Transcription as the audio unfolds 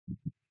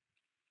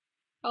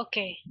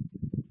Okay,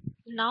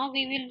 now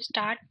we will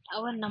start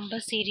our number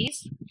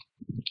series.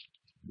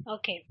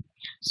 Okay,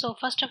 so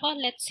first of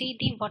all, let's see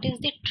the what is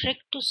the trick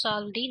to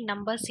solve the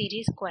number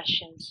series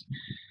questions.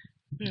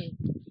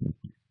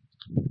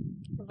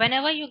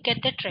 Whenever you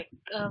get the trick,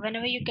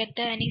 whenever you get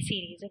the any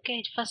series,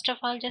 okay, first of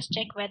all, just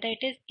check whether it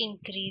is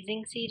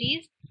increasing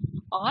series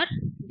or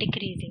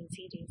decreasing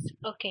series.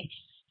 Okay,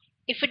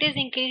 if it is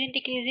increasing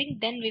decreasing,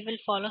 then we will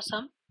follow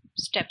some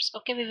steps.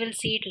 Okay, we will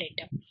see it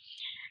later.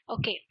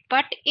 Okay,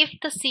 but if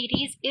the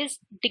series is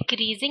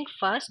decreasing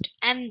first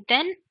and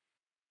then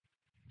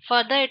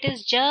further it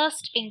is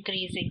just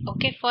increasing,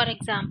 okay, for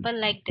example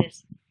like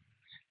this,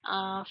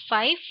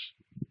 5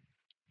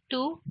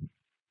 2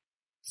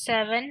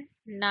 7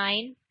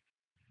 9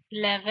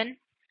 11.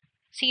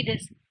 See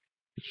this,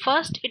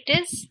 first it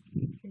is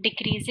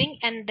decreasing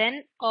and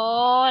then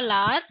all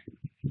are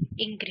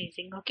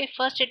increasing. Okay,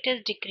 first it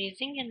is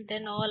decreasing and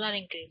then all are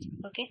increasing.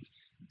 Okay,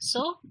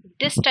 so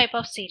this type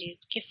of series,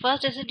 okay,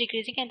 first this is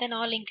decreasing and then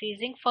all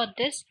increasing. For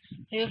this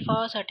we will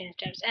follow certain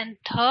steps. And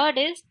third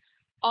is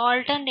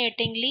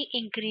alternatingly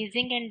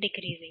increasing and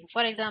decreasing.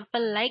 For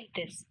example like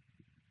this,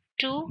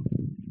 2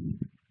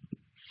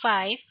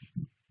 5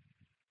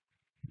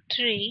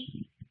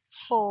 3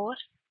 4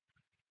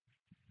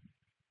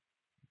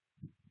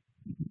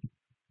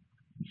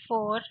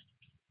 4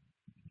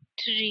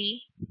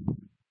 3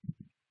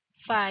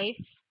 5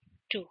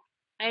 2.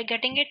 Are you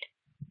getting it?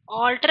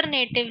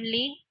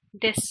 Alternatively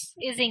this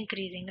is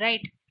increasing,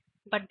 right?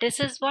 But this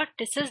is what?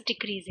 This is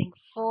decreasing.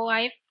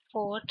 5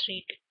 4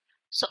 3 2.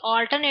 So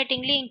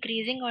alternatingly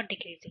increasing or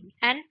decreasing.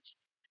 And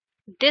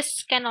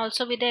this can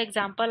also be the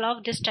example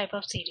of this type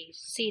of series.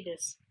 See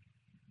this.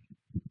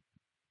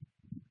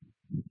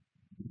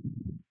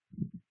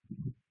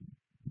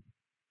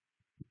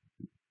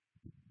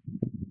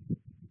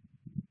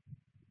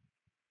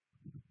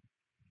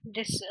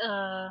 This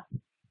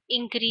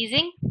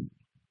increasing,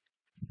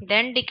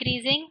 then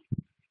decreasing,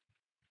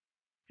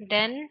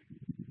 then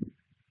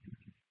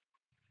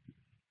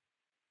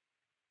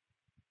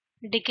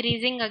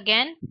decreasing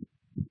again.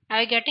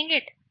 Are you getting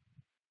it?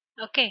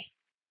 Okay.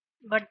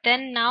 But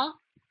then now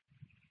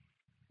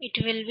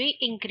it will be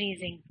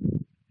increasing.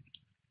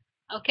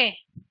 Okay.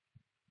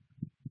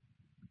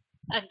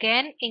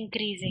 Again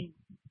increasing.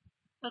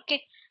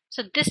 Okay.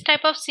 So this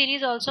type of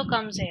series also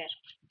comes here.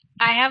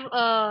 I have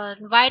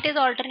why it is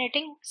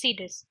alternating. See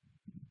this,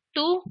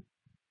 2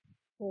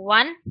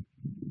 1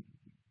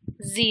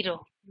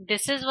 0.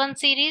 This is one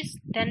series.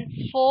 Then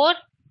 4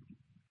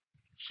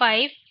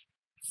 5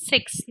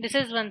 6. This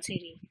is one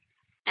series.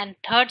 And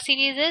third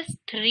series is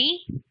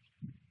 3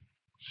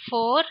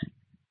 4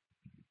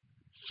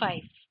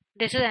 5.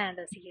 This is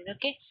another series.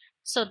 Okay,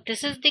 so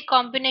this is the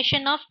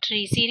combination of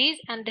 3 series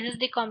and this is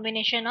the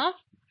combination of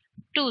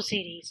 2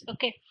 series.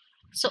 Okay,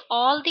 so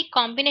all the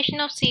combination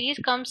of series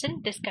comes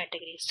in this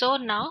category. So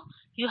now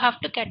you have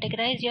to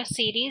categorize your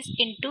series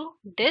into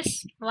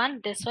this one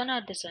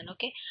or this one.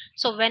 Okay,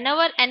 so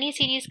whenever any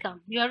series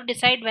come, you have to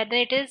decide whether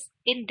it is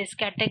in this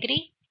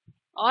category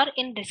or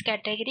in this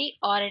category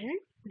or in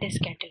this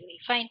category.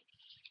 Fine.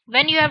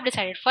 When you have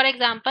decided, for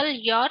example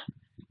your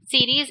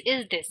series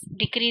is this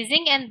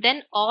decreasing and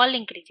then all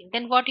increasing,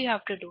 then what you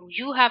have to do,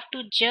 you have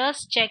to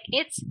just check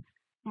its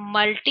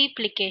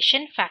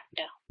multiplication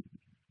factor.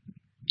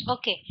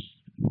 Okay,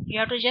 you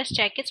have to just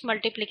check its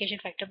multiplication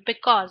factor,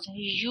 because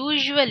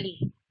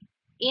usually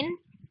in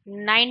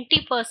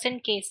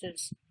 90%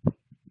 cases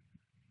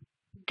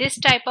this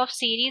type of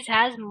series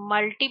has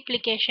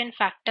multiplication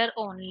factor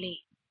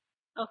only.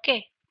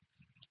 Okay,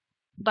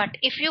 but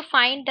if you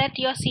find that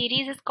your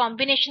series is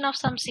combination of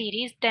some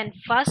series, then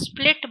first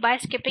split by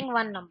skipping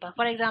one number.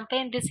 For example,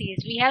 in this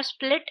series we have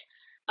split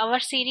our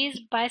series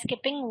by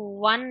skipping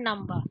one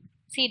number.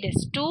 See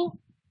this, 2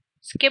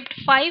 skipped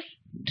 5,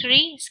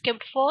 3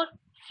 skipped 4,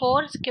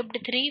 4 skipped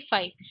 3,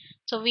 5.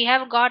 So we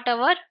have got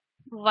our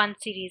one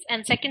series.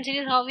 And second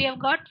series, how we have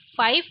got?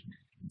 5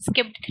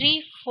 skipped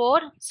 3,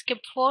 4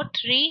 skipped 4,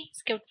 3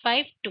 skipped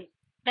 5, 2.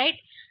 Right?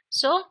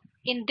 So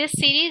in this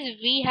series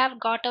we have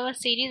got our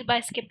series by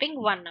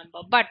skipping one number.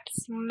 But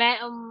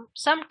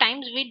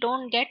sometimes we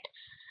don't get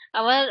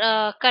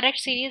our correct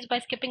series by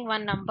skipping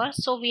one number.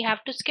 So we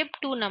have to skip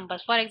two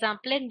numbers. For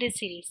example, in this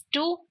series,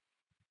 2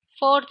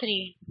 4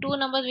 3, two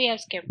numbers we have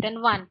skipped.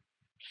 Then 1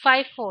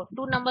 5 4,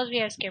 two numbers we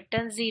have skipped.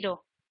 Then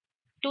 0,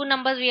 two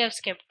numbers we have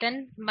skipped.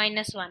 Then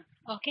 -1.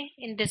 Okay,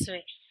 in this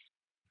way.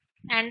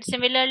 And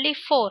similarly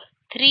 4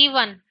 3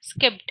 1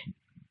 skipped,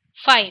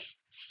 5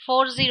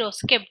 4 0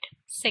 skipped,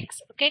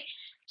 6. Okay,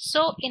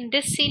 so in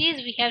this series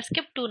we have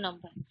skipped two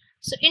numbers.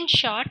 So in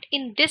short,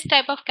 in this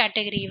type of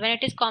category, when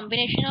it is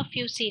combination of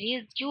few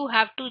series, you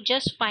have to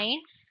just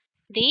find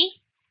the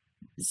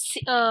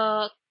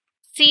uh,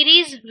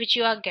 series which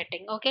you are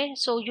getting. Okay,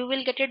 so you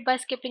will get it by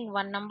skipping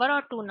one number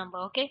or two number.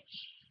 Okay,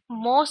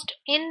 most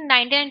in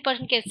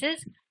 99%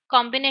 cases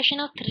combination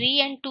of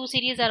 3 and 2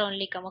 series are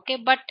only come. Okay,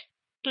 but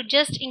to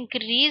just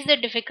increase the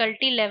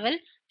difficulty level,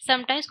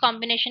 sometimes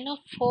combination of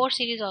 4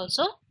 series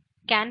also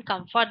can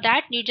come. For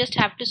that you just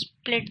have to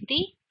split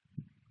the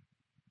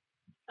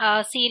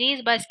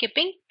series by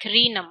skipping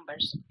 3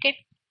 numbers.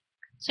 Okay,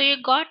 so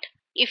you got,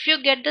 if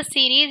you get the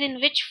series in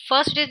which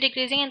first it is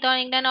decreasing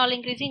and then all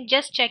increasing,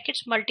 just check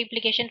its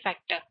multiplication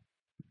factor.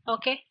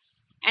 Okay,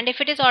 and if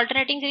it is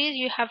alternating series,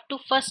 you have to,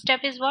 first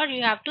step is what,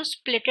 you have to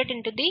split it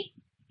into the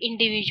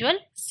individual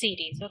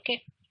series.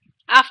 Okay,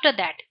 after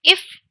that, if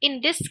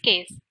in this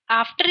case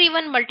after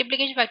even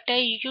multiplication factor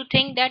you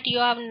think that you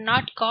have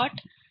not got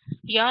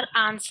your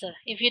answer,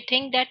 if you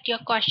think that your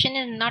question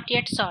is not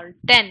yet solved,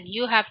 then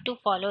you have to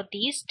follow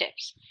these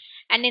steps.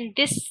 And in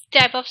this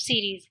type of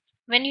series,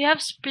 when you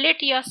have split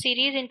your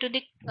series into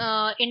the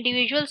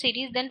individual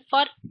series, then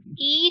for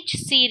each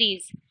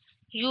series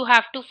you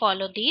have to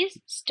follow these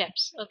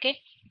steps. Okay,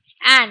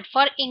 and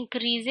for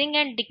increasing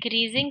and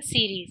decreasing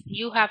series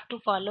you have to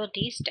follow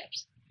these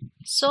steps.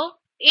 So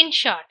in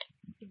short,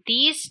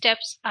 these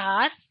steps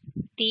are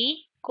the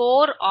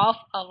core of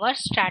our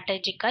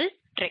strategical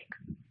trick.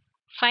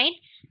 Fine.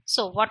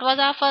 So what was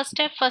our first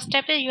step? First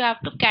step is you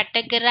have to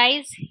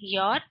categorize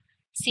your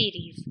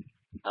series.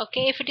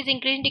 Okay, if it is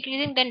increasing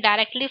decreasing, then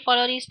directly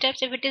follow these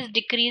steps. If it is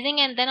decreasing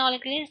and then all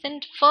increasing,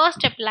 then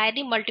first apply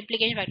the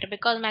multiplication factor,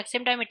 because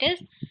maximum time it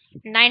is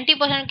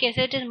 90% of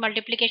cases it is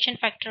multiplication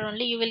factor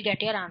only, you will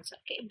get your answer.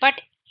 Okay,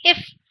 but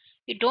if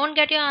you don't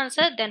get your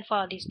answer, then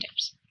follow these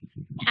steps.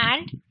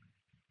 And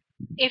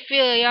if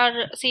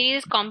your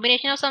series is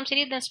combination of some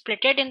series, then split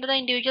it into the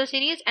individual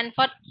series, and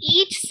for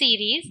each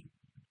series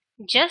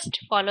just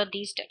follow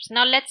these steps.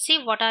 Now let's see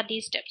what are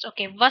these steps.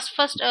 Okay,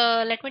 first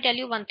let me tell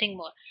you one thing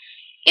more.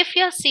 If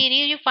your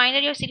series, you find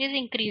that your series is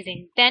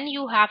increasing, then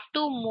you have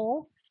to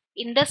move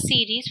in the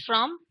series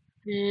from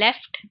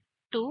left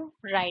to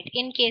right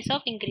in case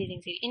of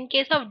increasing series. In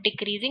case of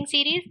decreasing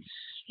series,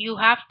 you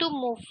have to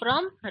move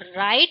from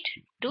right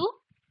to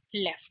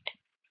left.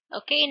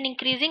 Okay, in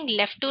increasing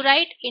left to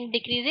right, in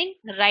decreasing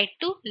right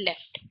to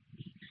left.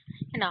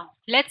 Now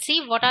let's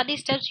see what are the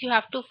steps you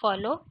have to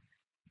follow.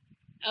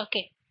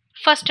 Okay,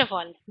 first of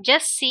all,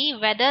 just see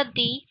whether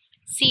the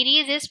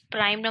series is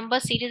prime number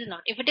series or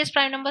not. If it is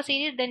prime number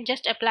series, then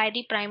just apply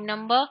the prime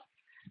number,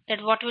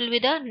 that what will be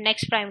the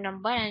next prime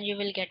number, and you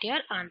will get your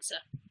answer.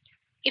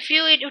 If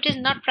it is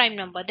not prime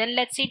number, then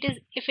let's see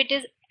if it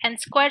is n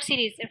squared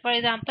series. If, for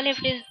example, if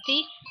it is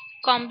the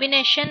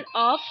combination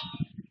of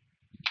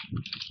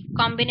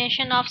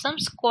some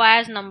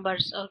squares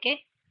numbers.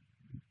 Okay,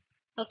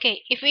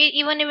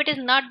 even if it is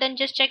not, then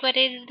just check whether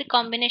it is the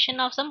combination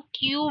of some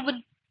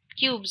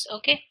cubes.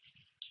 Okay,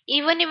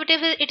 even if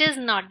it is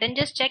not, then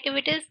just check if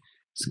it is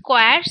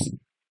squares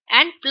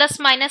and plus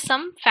minus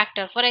some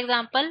factor. For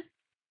example,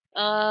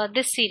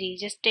 this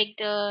series,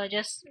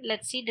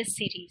 let's see this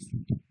series,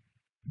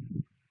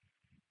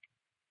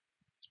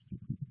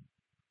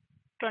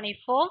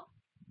 24,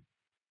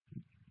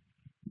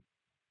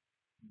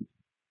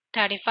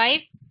 35,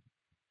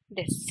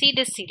 see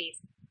this series,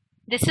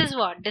 this is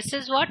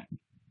what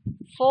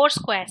 4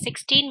 square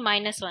 16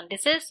 minus 1,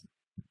 this is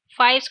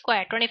 5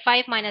 square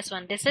 25 minus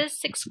 1, this is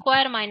 6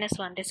 square minus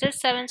 1, this is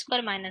 7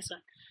 square minus 1.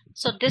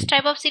 So this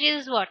type of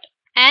series is what,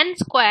 n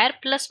square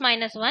plus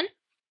minus 1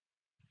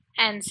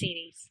 n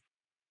series.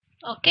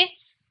 Okay,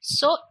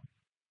 so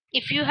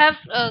if you have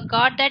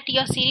got that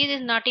your series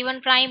is not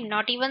even prime,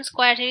 not even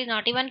square series,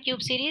 not even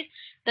cube series,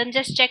 then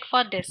just check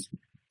for this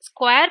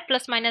square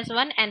plus minus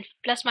 1 and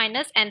plus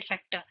minus n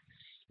factor.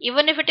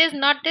 Even if it is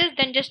not this,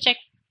 then just check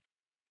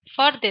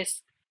for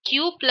this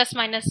cube plus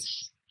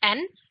minus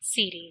n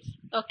series.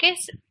 Okay,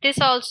 so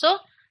this also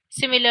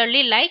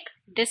similarly like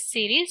this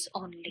series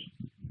only.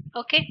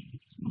 Okay,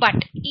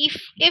 but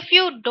if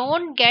you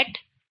don't get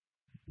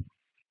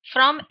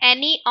from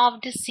any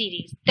of this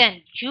series,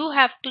 then you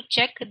have to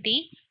check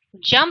the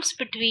jumps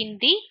between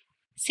the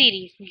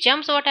series.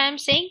 Jumps, what I am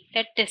saying,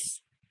 that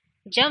this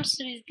jumps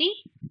is the,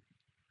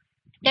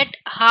 that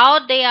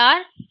how they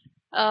are.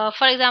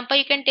 For example,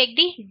 you can take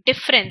the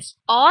difference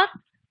or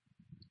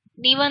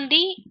even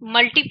the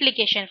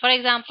multiplication. For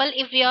example,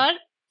 if your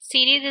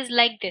series is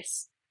like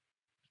this,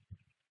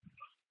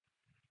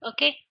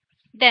 okay,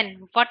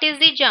 then what is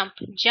the jump?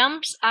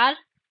 Jumps are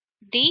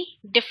the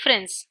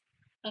difference.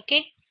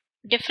 Okay,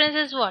 difference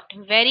is what,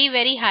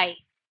 very high.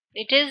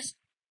 It is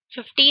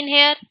 15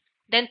 here,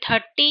 then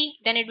 30,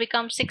 then it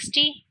becomes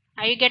 60.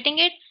 Are you getting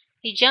it?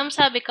 The jumps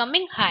are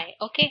becoming high.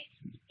 Okay,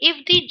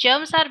 if the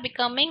jumps are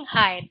becoming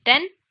high,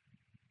 then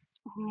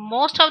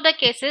most of the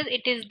cases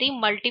it is the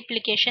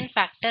multiplication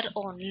factor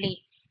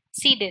only.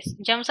 See this,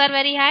 jumps are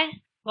very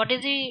high. What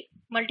is the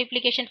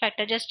multiplication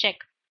factor? Just check.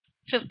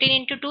 15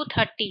 into 2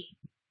 30,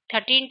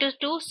 30 into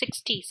 2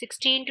 60,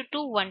 60 into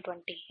 2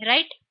 120,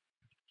 right?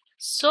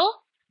 So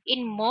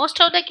in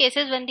most of the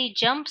cases when the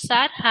jumps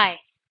are high,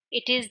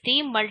 it is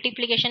the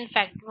multiplication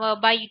factor.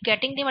 By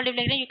getting the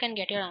multiplication you can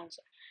get your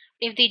answer.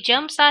 If the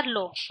jumps are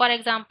low, for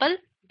example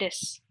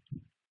this,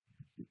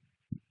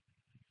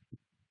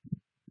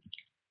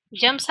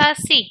 jumps are,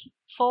 see,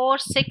 4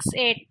 6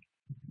 8,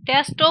 they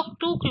are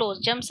too close,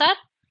 jumps are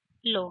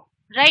low,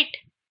 right?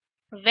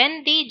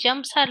 When the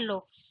jumps are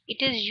low,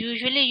 it is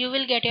usually you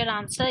will get your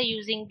answer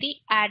using the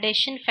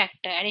addition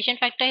factor. Addition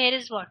factor here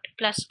is what,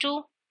 plus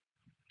 2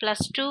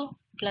 plus 2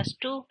 plus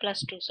 2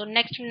 plus 2. So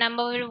next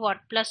number will be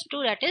what? Plus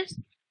 2, that is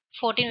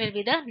 14 will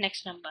be the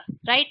next number,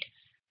 right?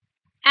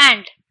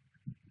 And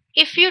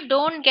if you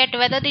don't get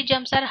whether the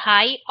jumps are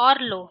high or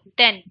low,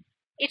 then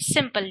it's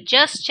simple.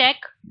 Just check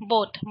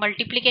both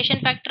multiplication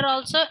factor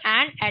also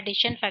and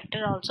addition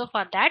factor also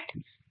for that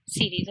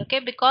series, okay?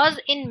 Because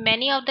in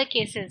many of the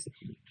cases,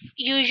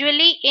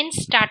 usually in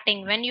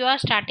starting, when you are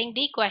starting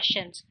the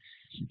questions,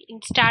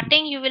 in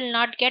starting you will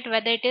not get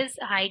whether it is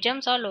high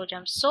jumps or low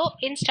jumps. So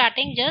in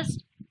starting,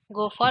 just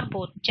go for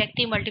both. Check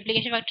the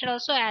multiplication factor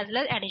also as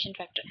well as addition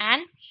factor,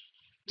 and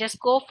just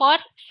go for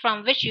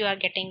from which you are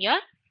getting your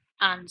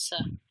answer.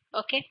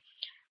 Okay,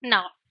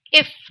 now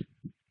if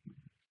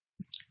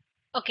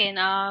okay,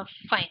 now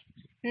fine.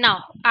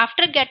 Now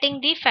after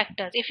getting the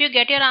factors, if you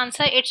get your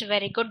answer, it's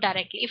very good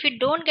directly. If you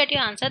don't get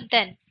your answer,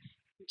 then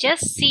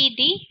just see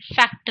the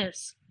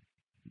factors.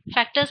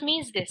 Factors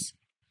means this.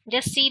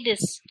 Just see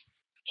this.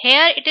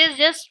 Here it is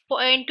just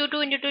into 2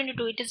 into 2 into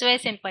 2. It is very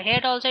simple. Here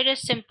also it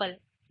is simple.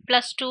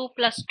 Plus 2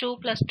 plus 2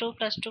 plus 2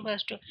 plus 2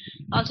 plus 2.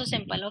 Also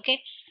simple.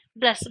 Okay.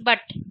 Plus, but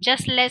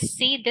just let's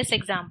see this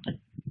example.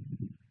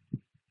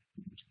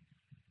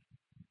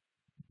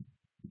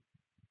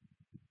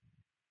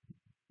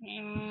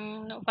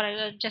 No,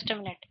 for just a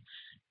minute.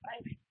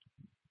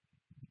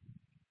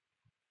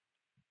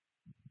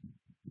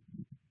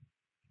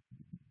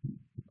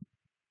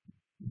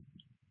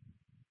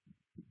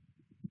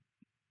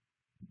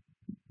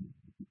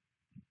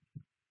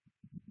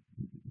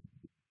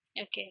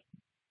 Okay.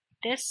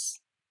 This.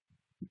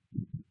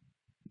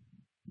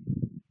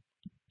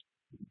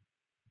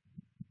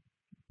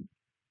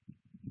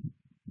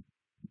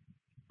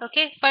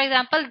 Okay. For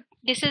example,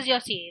 this is your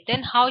series.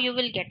 Then how you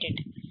will get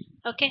it?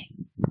 Okay.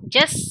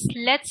 Just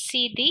let's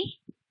see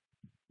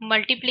the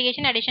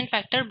multiplication addition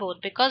factor both,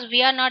 because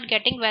we are not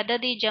getting whether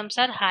the jumps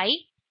are high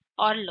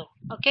or low.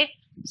 Okay,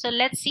 so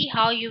let's see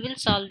how you will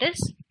solve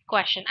this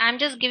question. I'm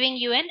just giving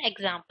you an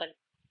example.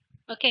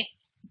 Okay,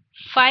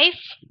 5,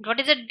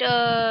 what is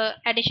the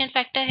addition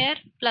factor here?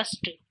 Plus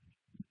 2.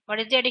 What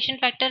is the addition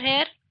factor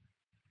here?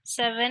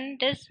 7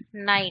 is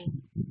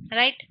 9,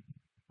 right?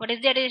 What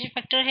is the addition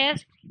factor here?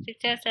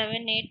 6,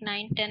 7, 8,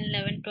 9, 10,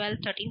 11, 12,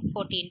 13,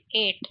 14,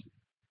 8,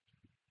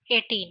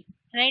 18,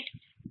 right?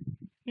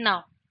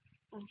 Now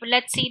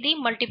let's see the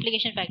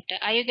multiplication factor.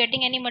 Are you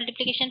getting any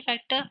multiplication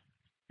factor?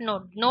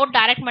 No, no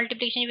direct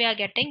multiplication we are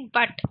getting,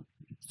 but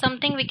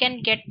something we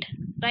can get,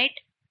 right?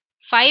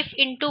 5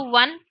 into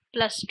 1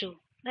 plus 2,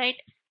 right?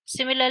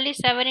 Similarly,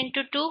 7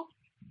 into 2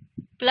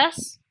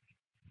 plus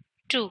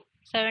 2.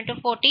 7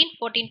 to 14,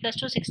 14 plus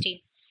 2,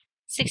 16.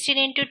 16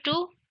 into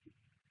 2,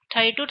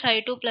 32,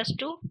 32 plus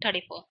 2,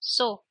 34.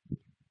 So,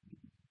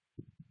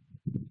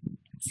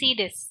 see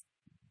this.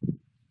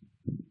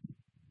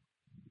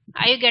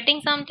 Are you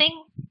getting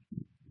something?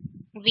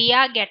 We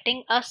are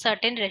getting a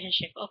certain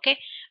relationship, okay?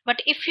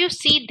 But if you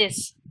see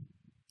this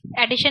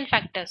addition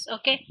factors,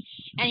 okay,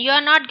 and you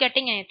are not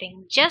getting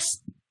anything,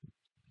 just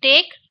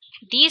take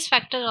these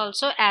factors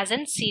also as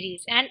in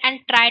series and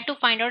try to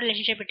find out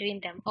relationship between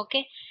them,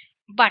 okay?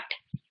 But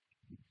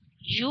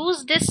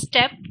use this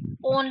step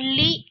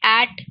only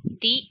at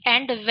the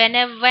end,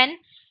 when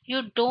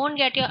you don't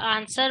get your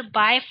answer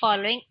by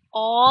following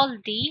all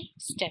the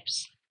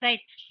steps, right?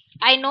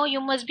 I know you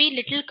must be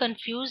little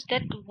confused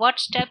that what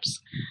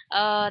steps,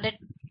 that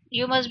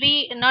you must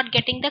be not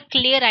getting the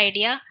clear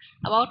idea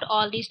about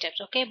all these steps,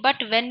 okay? But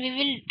when we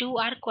will do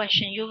our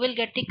question, you will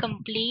get the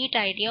complete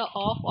idea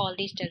of all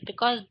these steps,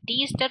 because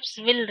these steps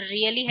will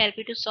really help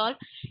you to solve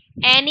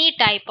any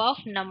type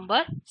of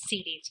number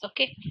series,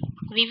 okay?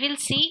 We will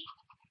see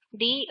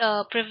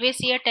the previous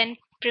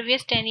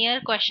 10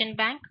 year question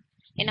bank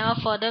in our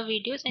further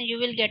videos, and you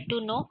will get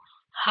to know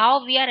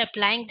how we are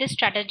applying this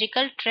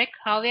strategical trick,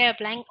 how we are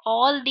applying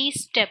all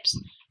these steps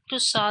to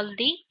solve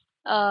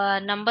the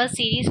number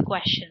series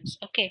questions,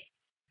 okay?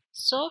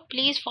 So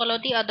please follow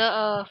the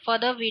other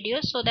further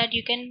videos so that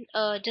you can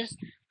just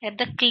get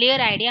the clear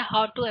idea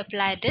how to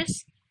apply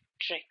this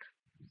trick.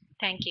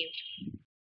 Thank you.